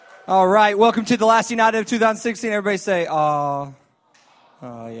All right, welcome to the last United of 2016. Everybody say, "Aw."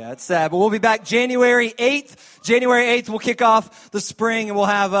 Oh, yeah, it's sad. But we'll be back January 8th. January 8th, we'll kick off the spring, and we'll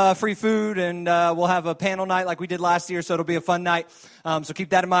have free food, and we'll have a panel night like we did last year, so it'll be a fun night. So keep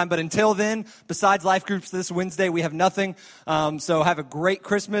that in mind. But until then, besides life groups this Wednesday, we have nothing. So have a great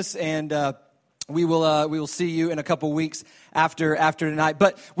Christmas, and we will see you in a couple weeks after tonight.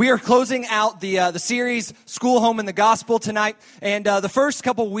 But we are closing out the series School, Home, and the Gospel tonight. And the first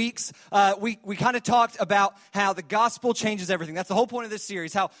couple weeks, we kind of talked about how the gospel changes everything. That's the whole point of this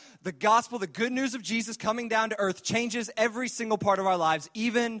series, how the gospel, the good news of Jesus coming down to earth, changes every single part of our lives,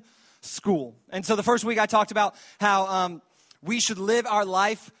 even school. And so the first week I talked about how we should live our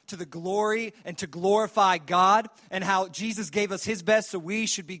life to the glory and to glorify God, and how Jesus gave us his best, so we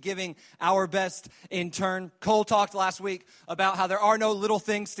should be giving our best in turn. Cole talked last week about how there are no little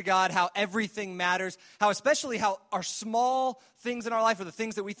things to God, how everything matters, how our small things in our life, or the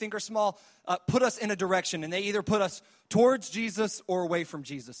things that we think are small, put us in a direction, and they either put us towards Jesus or away from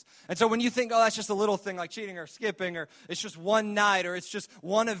Jesus. And so when you think, oh, that's just a little thing like cheating or skipping, or it's just one night, or it's just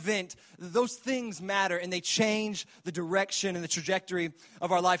one event, those things matter, and they change the direction and the trajectory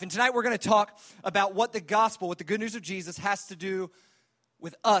of our life. And tonight we're going to talk about what the gospel, what the good news of Jesus has to do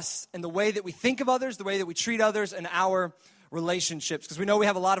with us and the way that we think of others, the way that we treat others, and our relationships. Because we know we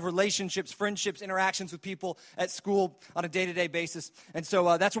have a lot of relationships, friendships, interactions with people at school on a day-to-day basis. And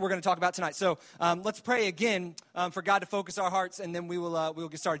so that's what we're going to talk about tonight. So let's pray again for God to focus our hearts, and then we will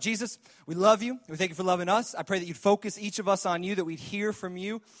get started. Jesus, we love you. We thank you for loving us. I pray that you'd focus each of us on you, that we'd hear from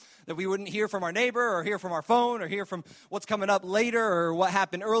you, that we wouldn't hear from our neighbor or hear from our phone or hear from what's coming up later or what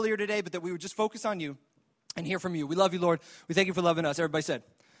happened earlier today, but that we would just focus on you and hear from you. We love you, Lord. We thank you for loving us. Everybody said,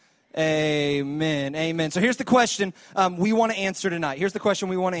 amen. Amen. So here's the question we want to answer tonight. Here's the question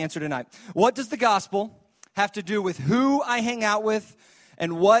we want to answer tonight. What does the gospel have to do with who I hang out with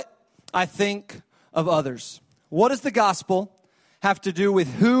and what I think of others? What does the gospel have to do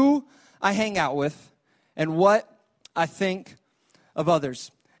with who I hang out with and what I think of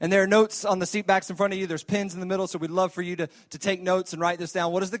others? And there are notes on the seat backs in front of you. There's pens in the middle, so we'd love for you to take notes and write this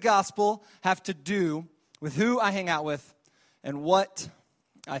down. What does the gospel have to do with who I hang out with and what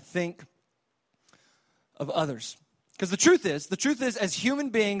I think of others? Because the truth is, as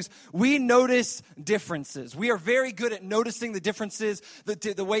human beings, we notice differences. We are very good at noticing the differences,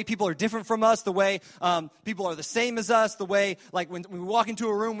 the way people are different from us, the way people are the same as us, the way, like when we walk into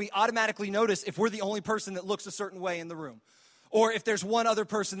a room, we automatically notice if we're the only person that looks a certain way in the room. Or if there's one other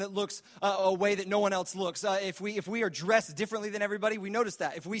person that looks a way that no one else looks. If we are dressed differently than everybody, we notice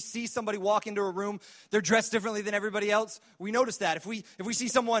that. If we see somebody walk into a room, they're dressed differently than everybody else, we notice that. If we see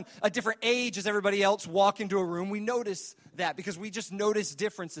someone a different age as everybody else walk into a room, we notice that because we just notice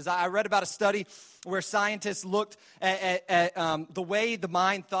differences. I read about a study where scientists looked at the way the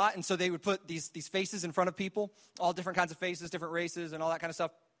mind thought, and so they would put these faces in front of people, all different kinds of faces, different races, and all that kind of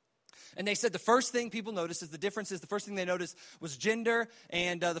stuff. And they said the first thing people noticed is the differences. The first thing they noticed was gender,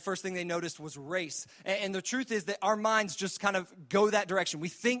 and the first thing they noticed was race. And the truth is that our minds just kind of go that direction. We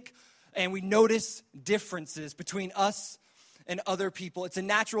think and we notice differences between us and other people. It's a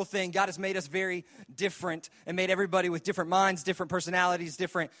natural thing. God has made us very different and made everybody with different minds, different personalities,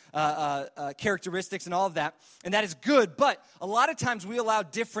 different characteristics, and all of that. And that is good, but a lot of times we allow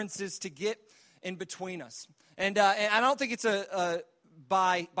differences to get in between us. And I don't think it's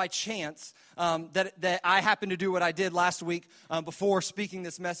by chance that I happened to do what I did last week before speaking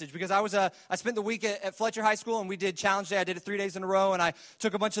this message, because I spent the week at Fletcher High School, and we did Challenge Day. I did it 3 days in a row, and I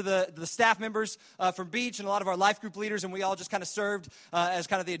took a bunch of the staff members from Beach and a lot of our life group leaders, and we all just kind of served as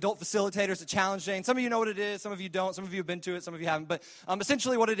kind of the adult facilitators at Challenge Day. And some of you know what it is, some of you don't, some of you have been to it, some of you haven't, but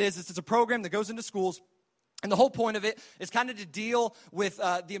essentially what it is it's a program that goes into schools, and the whole point of it is kind of to deal with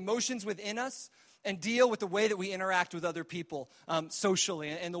the emotions within us and deal with the way that we interact with other people socially,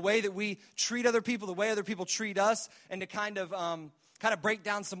 and the way that we treat other people, the way other people treat us, and to kind of break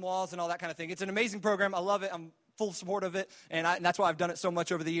down some walls and all that kind of thing. It's an amazing program. I love it. I'm full support of it, and that's why I've done it so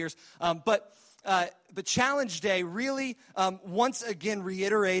much over the years. But Challenge Day really once again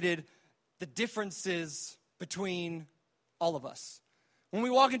reiterated the differences between all of us. When we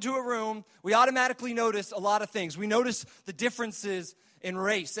walk into a room, we automatically notice a lot of things. We notice the differences in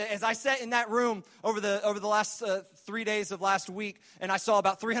race. As I sat in that room over the last 3 days of last week, and I saw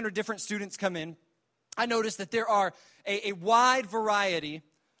about 300 different students come in, I noticed that there are a wide variety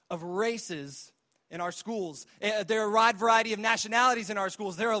of races in our schools. There are a wide variety of nationalities in our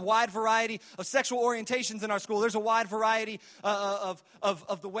schools. There are a wide variety of sexual orientations in our school. There's a wide variety of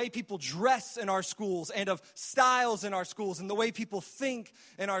the way people dress in our schools and of styles in our schools and the way people think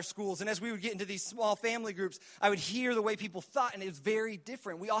in our schools. And as we would get into these small family groups, I would hear the way people thought, and it was very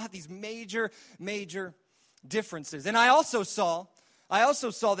different. We all have these major differences. And I also saw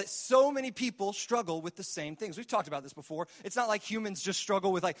that so many people struggle with the same things. We've talked about this before. It's not like humans just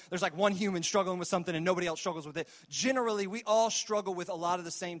struggle with there's one human struggling with something and nobody else struggles with it. Generally, we all struggle with a lot of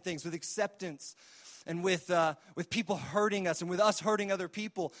the same things, with acceptance and with people hurting us and with us hurting other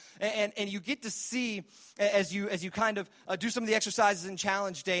people. And you get to see, as you kind of do some of the exercises in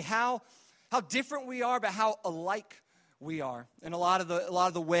Challenge Day, how different we are, but how alike we are in a lot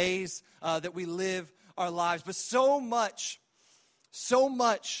of the ways that we live our lives. But so much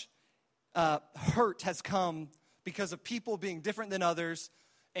hurt has come because of people being different than others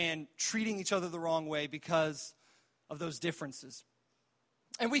and treating each other the wrong way because of those differences.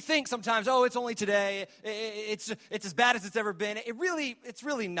 And we think sometimes, it's only today. It's as bad as it's ever been. It's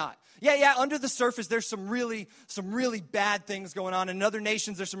really not. Yeah. Under the surface, there's some really bad things going on. In other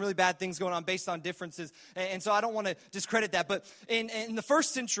nations, there's some really bad things going on based on differences. And so I don't want to discredit that. But in the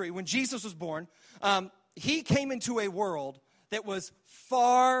first century, when Jesus was born, he came into a world that was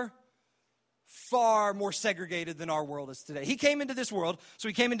far more segregated than our world is today. He came into this world, so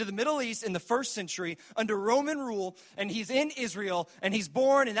he came into the Middle East in the first century under Roman rule, and he's in Israel, and he's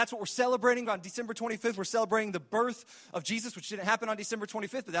born, and that's what we're celebrating on December 25th. We're celebrating the birth of Jesus, which didn't happen on December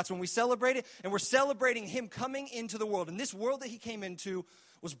 25th, but that's when we celebrate it, and we're celebrating him coming into the world. And this world that he came into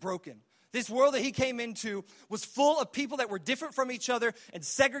was broken. This world that he came into was full of people that were different from each other and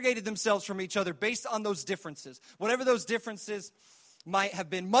segregated themselves from each other based on those differences. Whatever those differences might have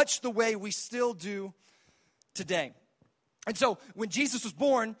been, much the way we still do today. And so when Jesus was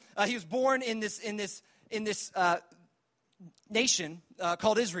born, he was born in this nation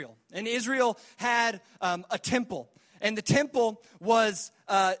called Israel. And Israel had a temple. And the temple was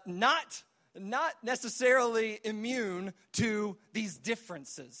not necessarily immune to these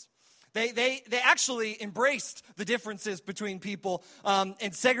differences. They actually embraced the differences between people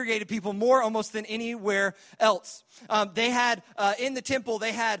and segregated people more almost than anywhere else. They had, in the temple,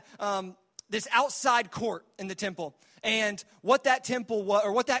 they had this outside court in the temple. And what that temple was,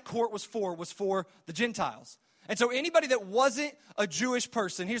 or what that court was for the Gentiles. And so anybody that wasn't a Jewish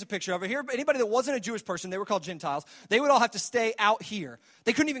person, here's a picture of it here, anybody that wasn't a Jewish person, they were called Gentiles, they would all have to stay out here.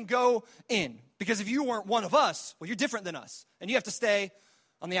 They couldn't even go in, because if you weren't one of us, well, you're different than us, and you have to stay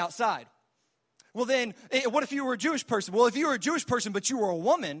on the outside. Well then, what if you were a Jewish person? Well, if you were a Jewish person but you were a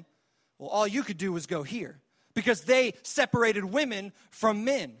woman, well, all you could do was go here, because they separated women from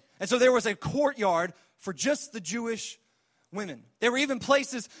men. And so there was a courtyard for just the Jewish women. There were even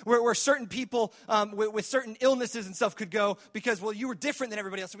places where certain people with certain illnesses and stuff could go because, well, you were different than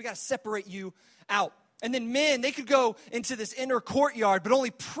everybody else, so we got to separate you out. And then men, they could go into this inner courtyard, but only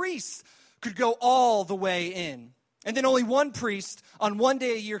priests could go all the way in. And then only one priest on one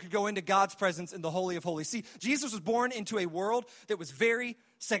day a year could go into God's presence in the Holy of Holies. See, Jesus was born into a world that was very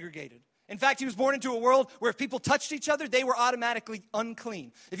segregated. In fact, he was born into a world where if people touched each other, they were automatically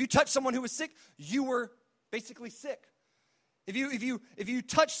unclean. If you touched someone who was sick, you were basically sick. If you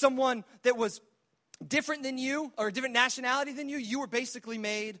touched someone that was different than you or a different nationality than you, you were basically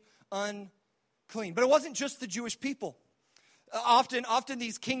made unclean. But it wasn't just the Jewish people. Often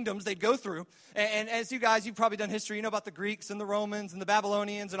these kingdoms they'd go through, and as you guys, you've probably done history, you know about the Greeks and the Romans and the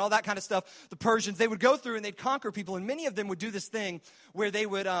Babylonians and all that kind of stuff, the Persians, they would go through and they'd conquer people, and many of them would do this thing where they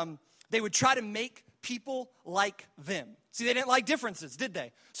would try to make people like them. See, they didn't like differences, did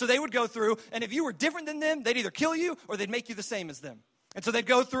they? So they would go through, and if you were different than them, they'd either kill you or they'd make you the same as them. And so they'd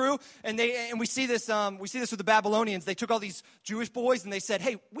go through, and we see this with the Babylonians. They took all these Jewish boys, and they said,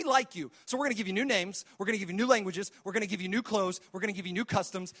 hey, we like you, so we're going to give you new names, we're going to give you new languages, we're going to give you new clothes, we're going to give you new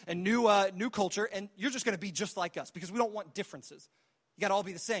customs and new culture, and you're just going to be just like us because we don't want differences. You got to all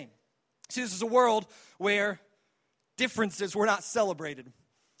be the same. See, this is a world where differences were not celebrated.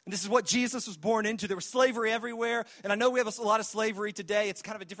 And this is what Jesus was born into. There was slavery everywhere. And I know we have a lot of slavery today. It's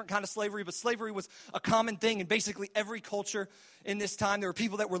kind of a different kind of slavery, but slavery was a common thing in basically every culture in this time. There were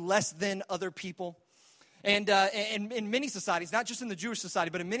people that were less than other people. And in many societies, not just in the Jewish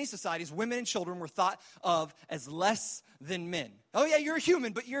society, but in many societies, women and children were thought of as less than men. Oh yeah, you're a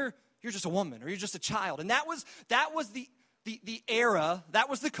human, but you're just a woman, or you're just a child. And that was the era, that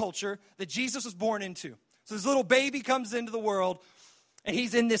was the culture that Jesus was born into. So this little baby comes into the world, and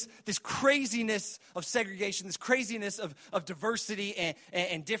he's in this craziness of segregation, this craziness of diversity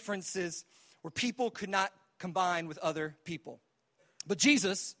and differences where people could not combine with other people. But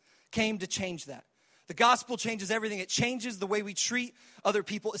Jesus came to change that. The gospel changes everything. It changes the way we treat other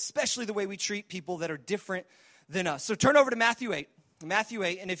people, especially the way we treat people that are different than us. So turn over to Matthew 8. Matthew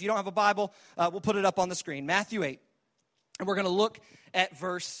 8, and if you don't have a Bible, we'll put it up on the screen. Matthew 8, and we're going to look at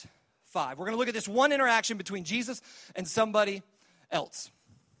verse 5. We're going to look at this one interaction between Jesus and somebody else.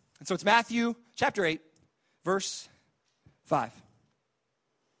 And so it's Matthew chapter 8, verse 5.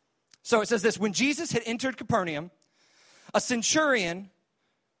 So it says this: when Jesus had entered Capernaum, a centurion.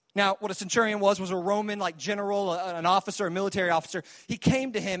 Now, what a centurion was a Roman, like general, an officer, a military officer. He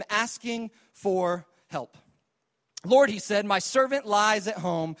came to him asking for help. Lord, he said, my servant lies at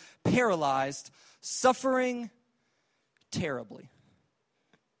home, paralyzed, suffering terribly.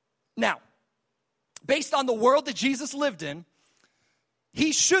 Now, based on the world that Jesus lived in,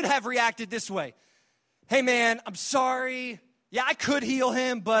 he should have reacted this way. Hey, man, I'm sorry. Yeah, I could heal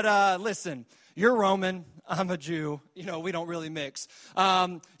him, but listen, you're Roman. I'm a Jew. You know, we don't really mix.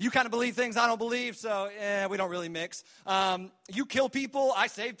 You kind of believe things I don't believe, so we don't really mix. You kill people, I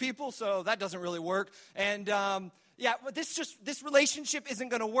save people, so that doesn't really work. And but this relationship isn't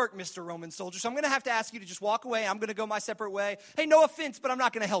going to work, Mr. Roman soldier. So I'm going to have to ask you to just walk away. I'm going to go my separate way. Hey, no offense, but I'm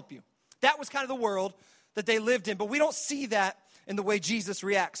not going to help you. That was kind of the world that they lived in. But we don't see that in the way Jesus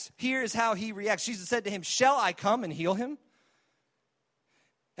reacts. Here is how he reacts. Jesus said to him, shall I come and heal him?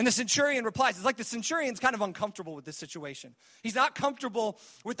 And the centurion replies. It's like the centurion's kind of uncomfortable with this situation. He's not comfortable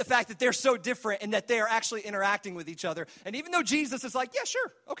with the fact that they're so different and that they are actually interacting with each other. And even though Jesus is like, yeah,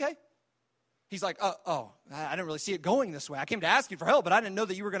 sure, okay. He's like, I didn't really see it going this way. I came to ask you for help, but I didn't know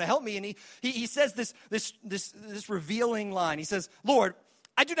that you were going to help me. And he says this revealing line. He says, Lord,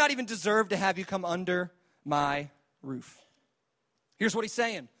 I do not even deserve to have you come under my roof. Here's what he's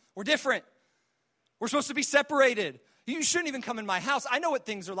saying. We're different. We're supposed to be separated. You shouldn't even come in my house. I know what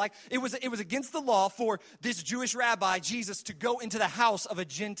things are like. It was against the law for this Jewish rabbi, Jesus, to go into the house of a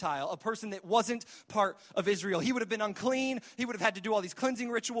Gentile, a person that wasn't part of Israel. He would have been unclean. He would have had to do all these cleansing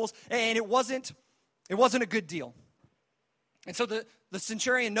rituals, and it wasn't a good deal. And so the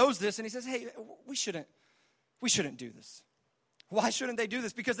centurion knows this, and he says, hey, we shouldn't do this. Why shouldn't they do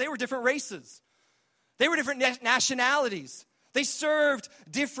this? Because they were different races. They were different nationalities. They served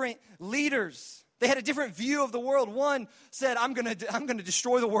different leaders. They had a different view of the world. One said, I'm going to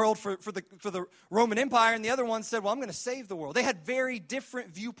destroy the world for the Roman Empire. And the other one said, well, I'm going to save the world. They had very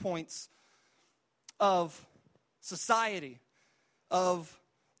different viewpoints of society, of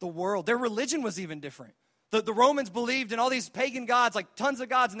the world. Their religion was even different. The Romans believed in all these pagan gods, like tons of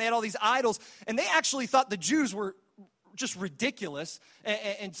gods, and they had all these idols. And they actually thought the Jews were just ridiculous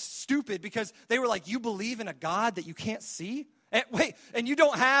and stupid because they were like, you believe in a God that you can't see? And you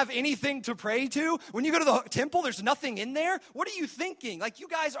don't have anything to pray to? When you go to the temple, there's nothing in there? What are you thinking? Like, you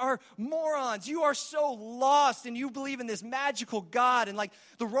guys are morons. You are so lost, and you believe in this magical God. And, like,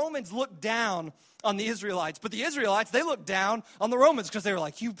 the Romans looked down on the Israelites. But the Israelites, they looked down on the Romans because they were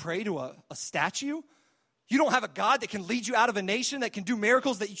like, you pray to a statue? You don't have a God that can lead you out of a nation, that can do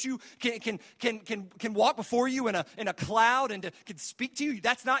miracles, that you can walk before you in a cloud and can speak to you.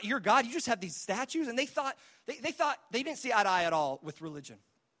 That's not your God. You just have these statues. And they thought they didn't see eye to eye at all with religion.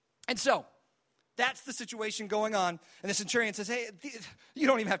 And so that's the situation going on. And the centurion says, hey, you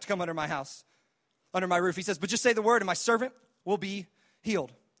don't even have to come under my house, under my roof. He says, but just say the word and my servant will be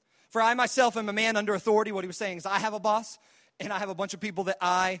healed. For I myself am a man under authority. What he was saying is I have a boss and I have a bunch of people that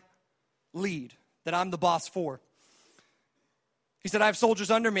I lead, that I'm the boss for. He said, I have soldiers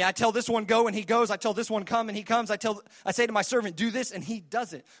under me. I tell this one go and he goes. I tell this one come and he comes. I say to my servant, do this, and he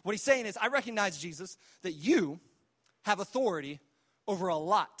does it. What he's saying is, I recognize, Jesus, that you have authority over a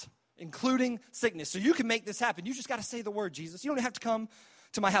lot, including sickness. So you can make this happen. You just got to say the word, Jesus. You don't have to come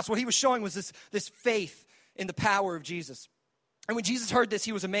to my house. What he was showing was this faith in the power of Jesus. And when Jesus heard this,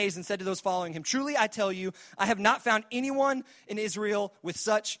 he was amazed and said to those following him, truly I tell you, I have not found anyone in Israel with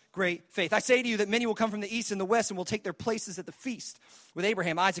such great faith. I say to you that many will come from the east and the west and will take their places at the feast with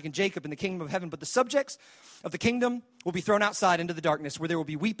Abraham, Isaac, and Jacob in the kingdom of heaven. But the subjects of the kingdom will be thrown outside into the darkness, where there will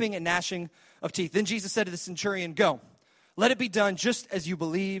be weeping and gnashing of teeth. Then Jesus said to the centurion, go, let it be done just as you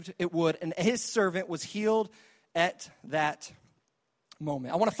believed it would. And his servant was healed at that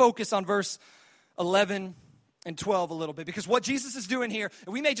moment. I want to focus on verse 11 and 12 a little bit, because what Jesus is doing here,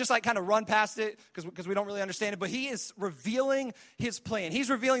 and we may just like kind of run past it because we don't really understand it, but he is revealing his plan. He's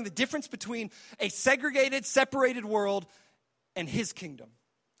revealing the difference between a segregated, separated world and his kingdom.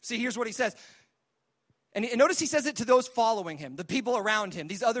 See, here's what he says. And notice he says it to those following him, the people around him,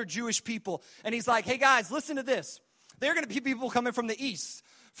 these other Jewish people. And he's like, hey guys, listen to this. There are going to be people coming from the east,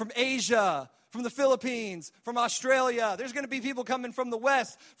 from Asia, from the Philippines, from Australia. There's going to be people coming from the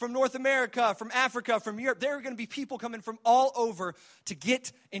West, from North America, from Africa, from Europe. There are going to be people coming from all over to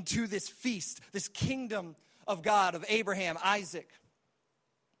get into this feast, this kingdom of God, of Abraham, Isaac.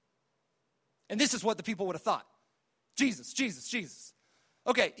 And this is what the people would have thought. Jesus, Jesus, Jesus.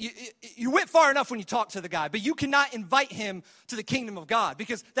 Okay, you went far enough when you talked to the guy, but you cannot invite him to the kingdom of God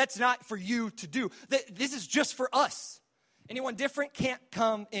because that's not for you to do. This is just for us. Anyone different can't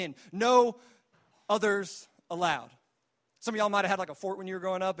come in. No others allowed. Some of y'all might have had like a fort when you were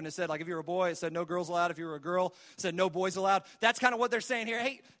growing up, and it said, like, if you were a boy, it said no girls allowed. If you were a girl, it said no boys allowed. That's kind of what they're saying here.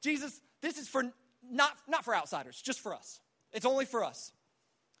 Hey, Jesus, this is for not for outsiders, just for us. It's only for us.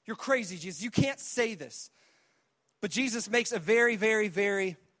 You're crazy, Jesus. You can't say this. But Jesus makes a very, very,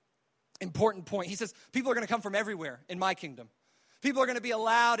 very important point. He says, people are going to come from everywhere in my kingdom. People are going to be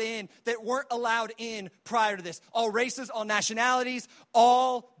allowed in that weren't allowed in prior to this. All races, all nationalities,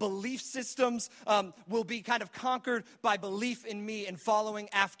 all belief systems will be kind of conquered by belief in me and following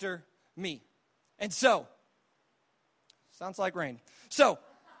after me. And so, sounds like rain. So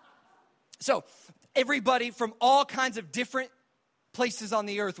everybody from all kinds of different places on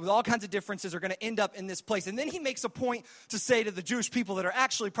the earth with all kinds of differences are going to end up in this place. And then he makes a point to say to the Jewish people that are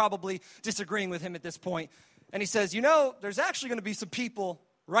actually probably disagreeing with him at this point. And he says, there's actually going to be some people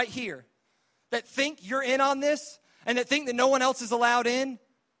right here that think you're in on this and that think that no one else is allowed in.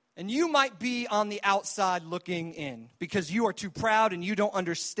 And you might be on the outside looking in because you are too proud and you don't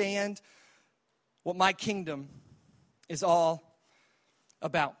understand what my kingdom is all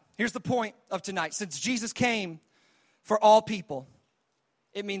about. Here's the point of tonight. Since Jesus came for all people,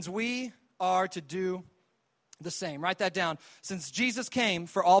 it means we are to do the same. Write that down. Since Jesus came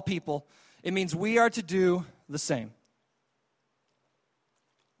for all people, it means we are to do the same.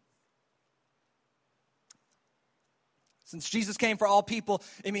 Since Jesus came for all people,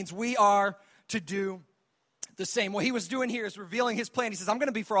 it means we are to do the same. What he was doing here is revealing his plan. He says, I'm going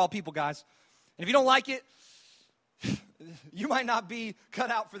to be for all people, guys. And if you don't like it, you might not be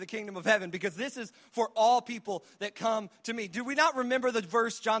cut out for the kingdom of heaven because this is for all people that come to me. Do we not remember the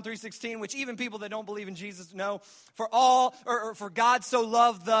verse, John 3:16, which even people that don't believe in Jesus know? For God so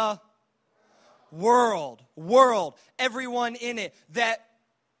loved the world, everyone in it, that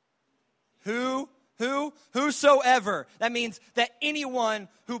whosoever. That means that anyone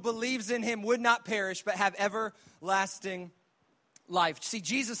who believes in him would not perish but have everlasting life. See,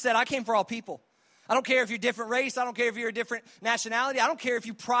 Jesus said, I came for all people. I don't care if you're a different race. I don't care if you're a different nationality. I don't care if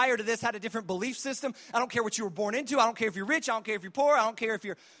you prior to this had a different belief system. I don't care what you were born into. I don't care if you're rich. I don't care if you're poor. I don't care if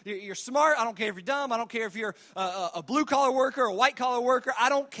you're smart. I don't care if you're dumb. I don't care if you're a blue-collar worker or a white-collar worker. I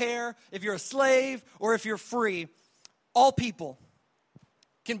don't care if you're a slave or if you're free. All people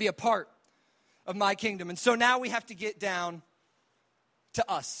can be a part of my kingdom. And so now we have to get down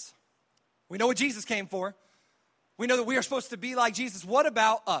to us. We know what Jesus came for. We know that we are supposed to be like Jesus. What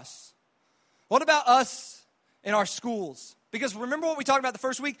about us? What about us in our schools? Because remember what we talked about the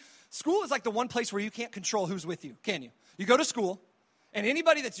first week? School is like the one place where you can't control who's with you, can you? You go to school, and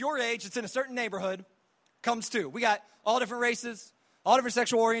anybody that's your age that's in a certain neighborhood comes too. We got all different races, all different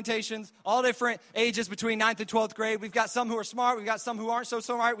sexual orientations, all different ages between 9th and 12th grade. We've got some who are smart. We've got some who aren't so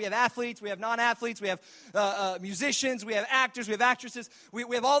smart. We have athletes. We have non-athletes. We have musicians. We have actors. We have actresses. We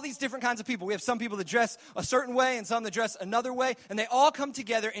have all these different kinds of people. We have some people that dress a certain way and some that dress another way, and they all come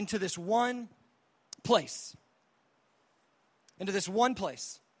together into this one place. Into this one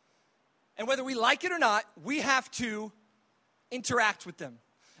place. And whether we like it or not, we have to interact with them.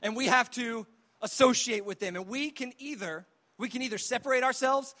 And we have to associate with them. And we can either separate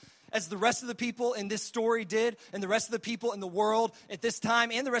ourselves as the rest of the people in this story did, and the rest of the people in the world at this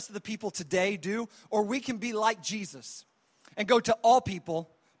time, and the rest of the people today do, or we can be like Jesus and go to all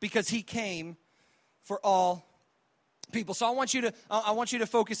people because he came for all people. So I want you to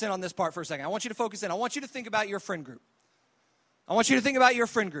focus in on this part for a second. I want you to focus in. I want you to think about your friend group. I want you to think about your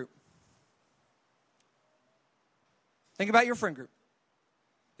friend group. Think about your friend group.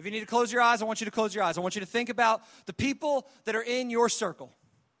 If you need to close your eyes, I want you to close your eyes. I want you to think about the people that are in your circle.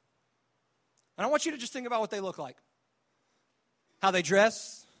 And I want you to just think about what they look like. How they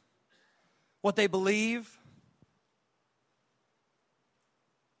dress, what they believe,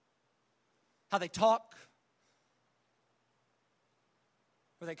 how they talk,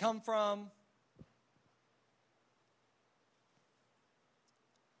 where they come from.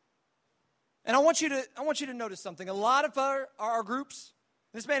 And I want you to notice something. A lot of our groups,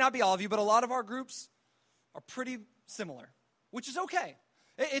 this may not be all of you, but a lot of our groups are pretty similar, which is okay.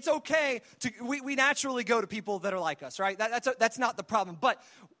 It's okay we naturally go to people that are like us, right? That's not the problem. But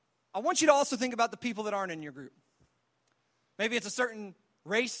I want you to also think about the people that aren't in your group. Maybe it's a certain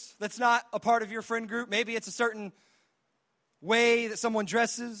race that's not a part of your friend group. Maybe it's a certain way that someone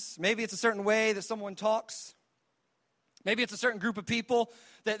dresses. Maybe it's a certain way that someone talks. Maybe it's a certain group of people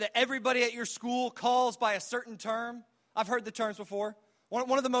that everybody at your school calls by a certain term. I've heard the terms before.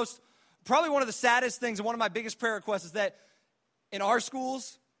 One of the most, probably one of the saddest things, and one of my biggest prayer requests is that in our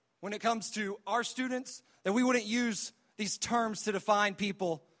schools, when it comes to our students, that we wouldn't use these terms to define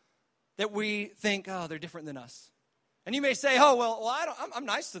people that we think, oh, they're different than us. And you may say, oh, well I'm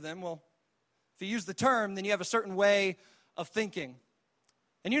nice to them. Well, if you use the term, then you have a certain way of thinking.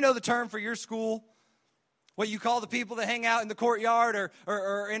 And you know the term for your school, what you call the people that hang out in the courtyard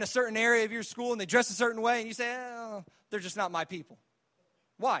or in a certain area of your school and they dress a certain way, and you say, oh, they're just not my people.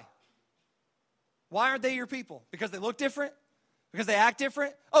 Why? Why aren't they your people? Because they look different? Because they act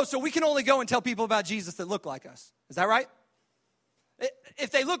different? Oh, so we can only go and tell people about Jesus that look like us. Is that right?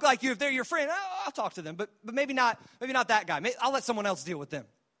 If they look like you, if they're your friend, I'll talk to them, but maybe not that guy. I'll let someone else deal with them.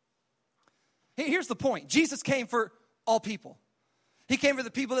 Here's the point. Jesus came for all people. He came for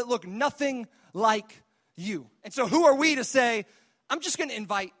the people that look nothing like you. And so who are we to say, I'm just going to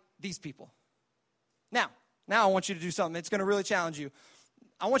invite these people? Now I want you to do something. It's going to really challenge you.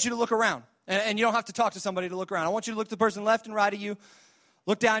 I want you to look around. And you don't have to talk to somebody to look around. I want you to look at the person left and right of you.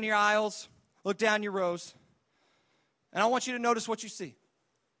 Look down your aisles. Look down your rows. And I want you to notice what you see.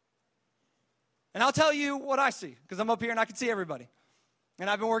 And I'll tell you what I see, because I'm up here and I can see everybody. And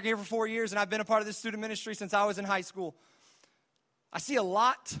I've been working here for 4 years, and I've been a part of this student ministry since I was in high school. I see a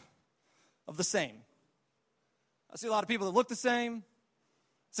lot of the same. I see a lot of people that look the same.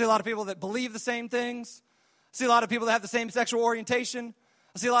 I see a lot of people that believe the same things. I see a lot of people that have the same sexual orientation.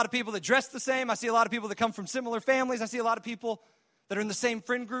 I see a lot of people that dress the same. I see a lot of people that come from similar families. I see a lot of people that are in the same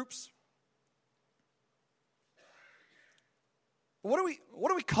friend groups. What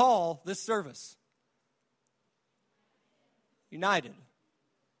do we call this service? United.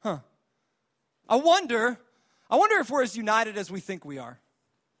 Huh. I wonder if we're as united as we think we are.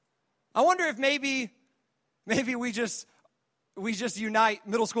 I wonder if maybe we just unite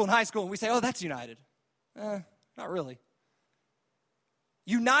middle school and high school and we say, oh, that's united. Not really.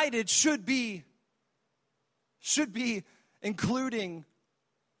 United should be including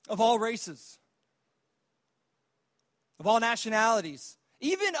of all races, of all nationalities,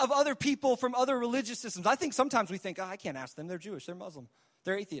 even of other people from other religious systems. I think sometimes we think, I can't ask them. They're Jewish, they're Muslim,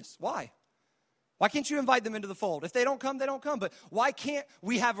 they're atheists. Why? Why can't you invite them into the fold? If they don't come, they don't come. But why can't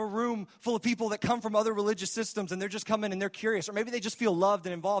we have a room full of people that come from other religious systems and they're just coming and they're curious, or maybe they just feel loved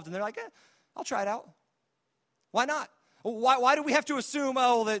and involved and they're like, I'll try it out. Why not? Why do we have to assume,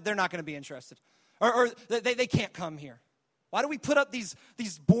 that they're not going to be interested? Or they can't come here? Why do we put up these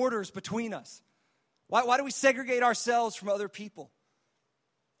borders between us? Why do we segregate ourselves from other people?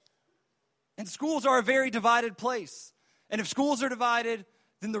 And schools are a very divided place. And if schools are divided,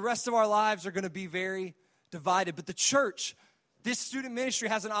 then the rest of our lives are going to be very divided. But the church, this student ministry,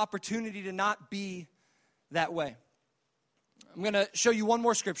 has an opportunity to not be that way. I'm going to show you one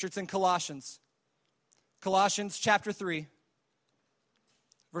more scripture. It's in Colossians. Colossians chapter 3,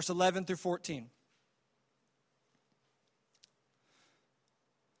 verse 11 through 14.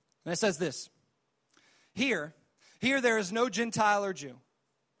 And it says this. Here there is no Gentile or Jew.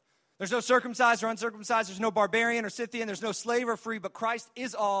 There's no circumcised or uncircumcised. There's no barbarian or Scythian. There's no slave or free, but Christ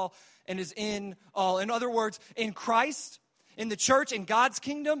is all and is in all. In other words, in Christ, in the church, in God's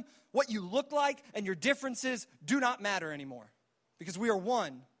kingdom, what you look like and your differences do not matter anymore, because we are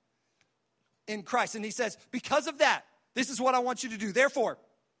one in Christ. And he says, because of that, this is what I want you to do. Therefore,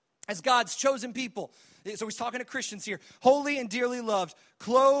 as God's chosen people, so he's talking to Christians here, holy and dearly loved,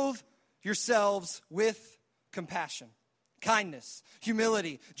 clothe yourselves with compassion, kindness,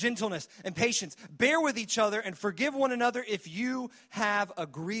 humility, gentleness, and patience. Bear with each other and forgive one another if you have a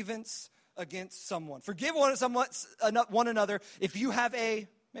grievance against someone. Forgive one another if you have a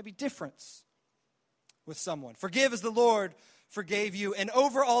maybe difference with someone. Forgive as the Lord forgave you. And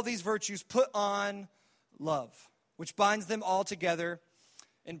over all these virtues, put on love, which binds them all together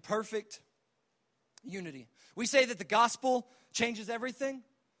in perfect unity. We say that the gospel changes everything.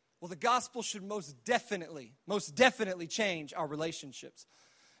 Well, the gospel should most definitely change our relationships.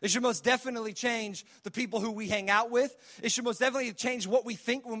 It should most definitely change the people who we hang out with. It should most definitely change what we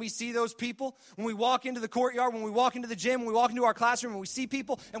think when we see those people. When we walk into the courtyard, when we walk into the gym, when we walk into our classroom, and we see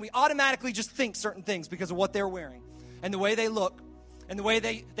people, and we automatically just think certain things because of what they're wearing and the way they look and the way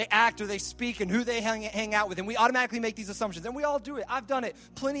they act or they speak and who they hang out with. And we automatically make these assumptions. And we all do it. I've done it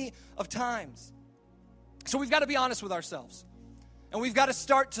plenty of times. So we've got to be honest with ourselves. And we've got to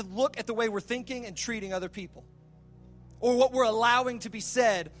start to look at the way we're thinking and treating other people, or what we're allowing to be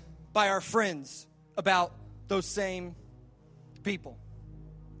said by our friends about those same people.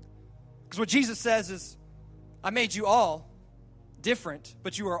 Because what Jesus says is, I made you all different,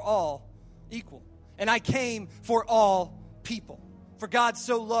 but you are all equal. And I came for all people. For God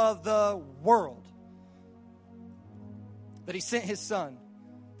so loved the world that he sent his son,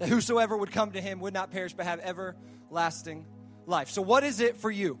 that whosoever would come to him would not perish but have everlasting life. So what is it for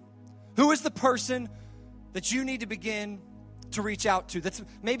you? Who is the person that you need to begin to reach out to that's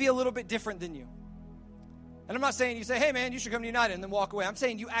maybe a little bit different than you? And I'm not saying you say, hey man, you should come to United and then walk away. I'm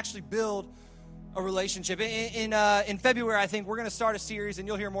saying you actually build a relationship. In February, I think, we're going to start a series, and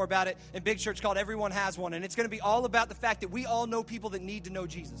you'll hear more about it, in Big Church called Everyone Has One. And it's going to be all about the fact that we all know people that need to know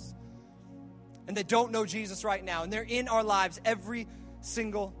Jesus. And that don't know Jesus right now. And they're in our lives every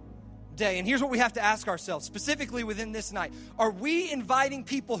single day. And here's what we have to ask ourselves, specifically within this night. Are we inviting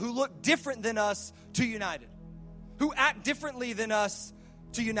people who look different than us to United? Who act differently than us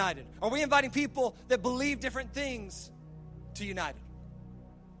to United? Are we inviting people that believe different things to United?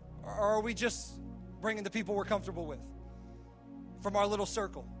 Or are we just bringing the people we're comfortable with from our little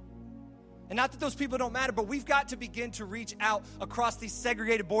circle? And not that those people don't matter, but we've got to begin to reach out across these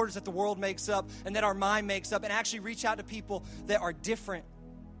segregated borders that the world makes up and that our mind makes up, and actually reach out to people that are different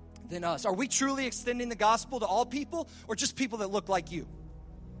than us. Are we truly extending the gospel to all people, or just people that look like you?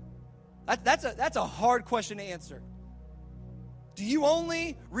 That's a hard question to answer. Do you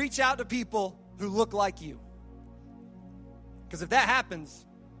only reach out to people who look like you? Because if that happens,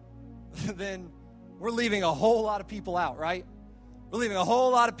 then we're leaving a whole lot of people out, right? We're leaving a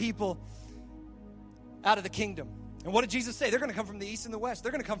whole lot of people out of the kingdom. And what did Jesus say? They're going to come from the east and the west.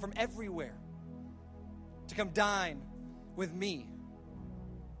 They're going to come from everywhere to come dine with me.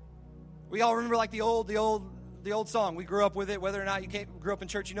 We all remember like the old song. We grew up with it. Whether or not you grew up in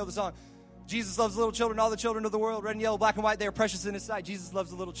church, you know the song. Jesus loves little children, all the children of the world, red and yellow, black and white, they are precious in his sight. Jesus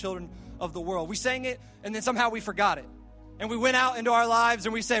loves the little children of the world. We sang it, and then somehow we forgot it. And we went out into our lives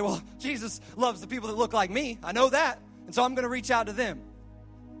and we say, well, Jesus loves the people that look like me. I know that. And so I'm going to reach out to them.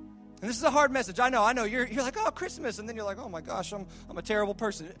 And this is a hard message. I know. You're like, oh, Christmas. And then you're like, oh my gosh, I'm a terrible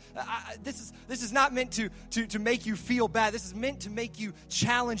person. This is not meant to make you feel bad. This is meant to make you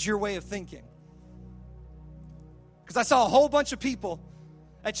challenge your way of thinking. Because I saw a whole bunch of people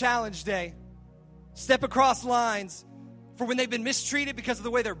at Challenge Day step across lines for when they've been mistreated because of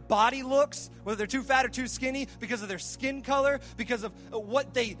the way their body looks, whether they're too fat or too skinny, because of their skin color, because of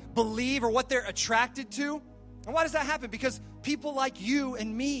what they believe or what they're attracted to. And why does that happen? Because people like you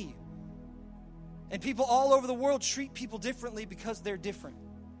and me and people all over the world treat people differently because they're different.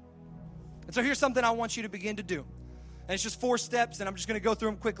 And so here's something I want you to begin to do. And it's just 4 steps, and I'm just going to go through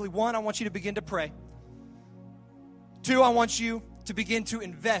them quickly. 1, I want you to begin to pray. 2, I want you to begin to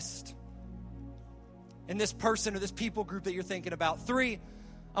invest in this person or this people group that you're thinking about. 3,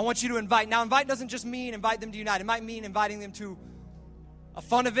 I want you to invite. Now, invite doesn't just mean invite them to Unite. It might mean inviting them to a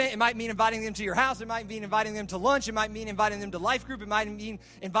fun event. It might mean inviting them to your house. It might mean inviting them to lunch. It might mean inviting them to life group. It might mean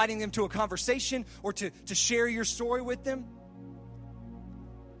inviting them to a conversation or to share your story with them.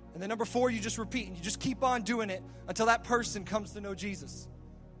 And then number 4, you just repeat, and you just keep on doing it until that person comes to know Jesus.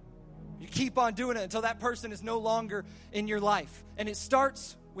 You keep on doing it until that person is no longer in your life. And it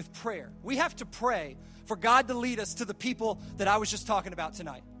starts with prayer. We have to pray for God to lead us to the people that I was just talking about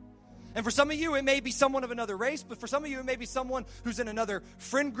tonight. And for some of you, it may be someone of another race, but for some of you, it may be someone who's in another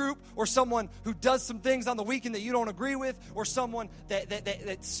friend group, or someone who does some things on the weekend that you don't agree with, or someone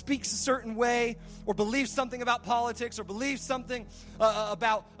that speaks a certain way, or believes something about politics, or believes something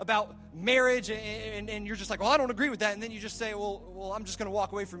about marriage, and you're just like, well, I don't agree with that. And then you just say, well, I'm just going to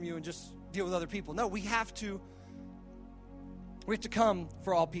walk away from you and just deal with other people. No, we have to come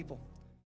for all people.